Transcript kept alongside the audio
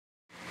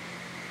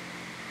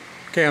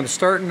Okay, I'm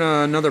starting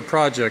another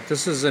project.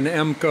 This is an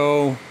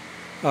Emco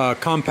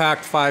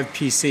Compact 5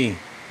 PC.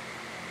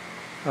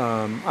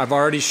 I've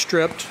already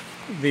stripped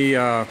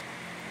the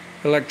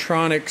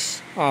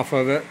electronics off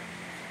of it.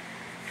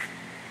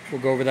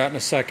 We'll go over that in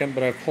a second,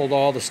 but I've pulled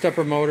all the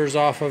stepper motors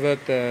off of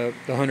it, the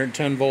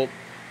 110 volt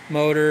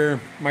motor,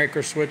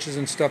 micro switches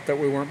and stuff that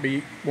we won't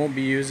be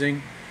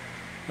using.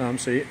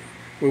 So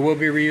we will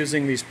be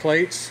reusing these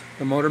plates,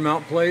 the motor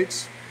mount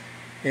plates,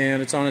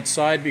 and it's on its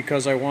side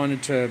because I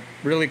wanted to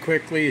really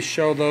quickly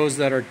show those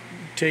that are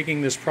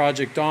taking this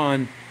project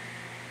on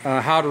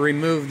how to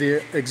remove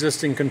the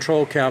existing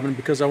control cabinet,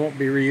 because I won't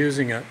be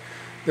reusing it.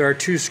 There are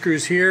 2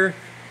 screws here,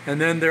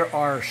 and then there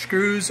are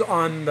screws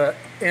on the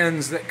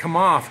ends that come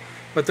off,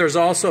 but there's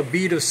also a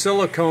bead of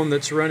silicone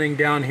that's running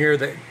down here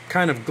that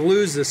kind of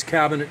glues this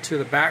cabinet to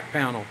the back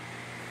panel.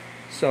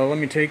 So let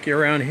me take you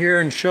around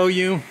here and show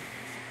you.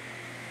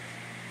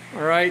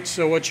 Alright,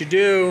 so what you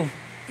do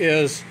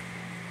is,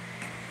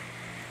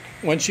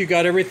 once you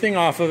got everything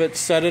off of it,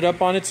 set it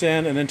up on its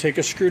end, and then take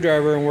a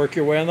screwdriver and work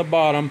your way on the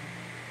bottom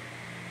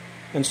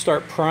and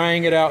start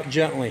prying it out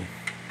gently.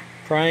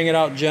 Prying it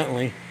out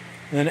gently.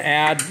 And then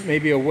add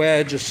maybe a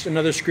wedge, just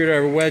another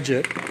screwdriver, wedge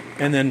it,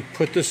 and then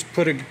put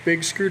a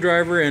big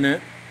screwdriver in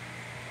it,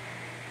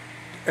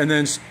 and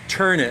then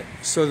turn it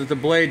so that the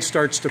blade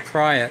starts to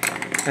pry it.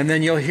 And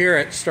then you'll hear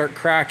it start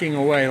cracking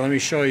away. Let me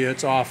show you,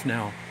 it's off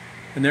now.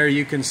 And there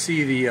you can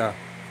see the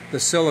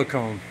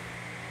silicone.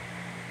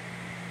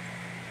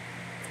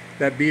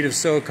 That bead of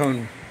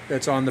silicone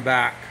that's on the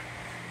back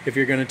if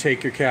you're going to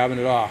take your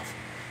cabinet off.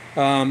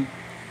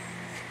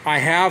 I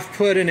have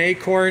put an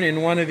Acorn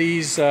in one of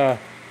these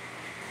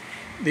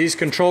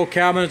control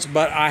cabinets,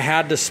 but I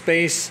had to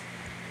space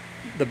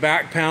the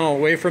back panel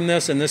away from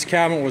this, and this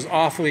cabinet was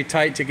awfully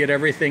tight to get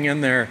everything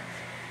in there.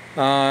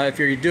 If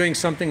you're doing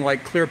something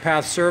like clear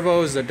path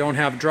servos that don't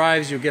have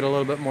drives, you'll get a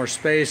little bit more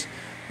space,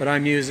 but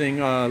I'm using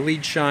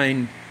lead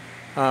shine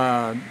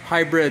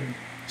hybrid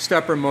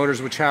stepper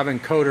motors which have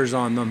encoders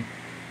on them,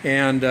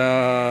 and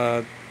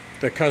the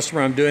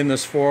customer I'm doing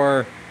this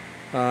for,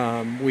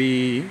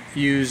 we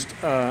used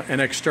an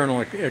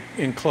external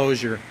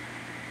enclosure.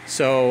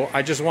 So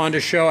I just wanted to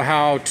show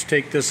how to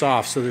take this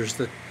off. So there's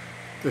the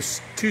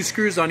 2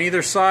 screws on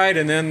either side,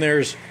 and then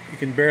there's, you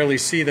can barely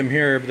see them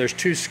here, but there's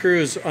 2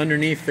 screws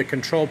underneath the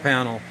control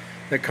panel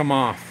that come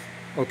off.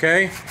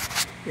 Okay,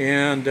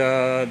 and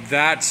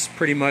that's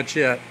pretty much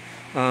it.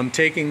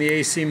 Taking the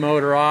AC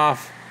motor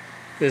off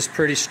is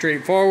pretty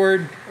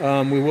straightforward.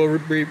 We will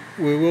be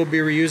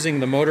reusing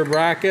the motor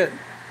bracket,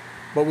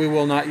 but we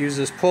will not use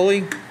this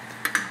pulley.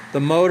 The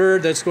motor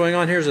that's going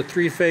on here is a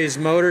 3-phase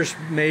motor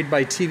made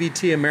by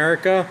TVT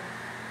America.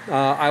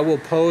 I will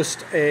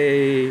post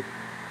a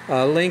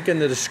link in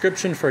the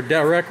description for a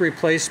direct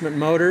replacement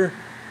motor.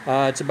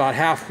 It's about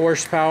 1/2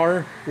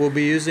 horsepower. We'll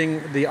be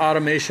using the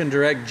Automation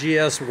Direct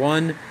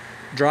GS1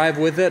 drive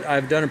with it.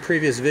 I've done a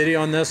previous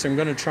video on this. I'm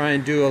going to try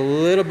and do a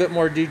little bit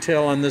more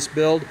detail on this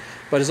build,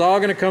 but it's all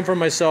going to come from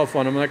my cell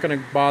phone. I'm not going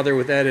to bother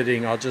with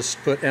editing. I'll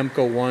just put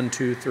Emco 1,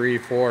 2, 3,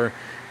 4.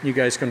 You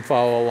guys can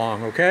follow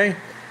along, okay?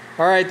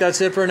 Alright,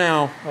 that's it for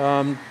now.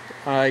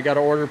 I got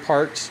to order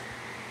parts.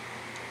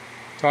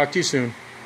 Talk to you soon.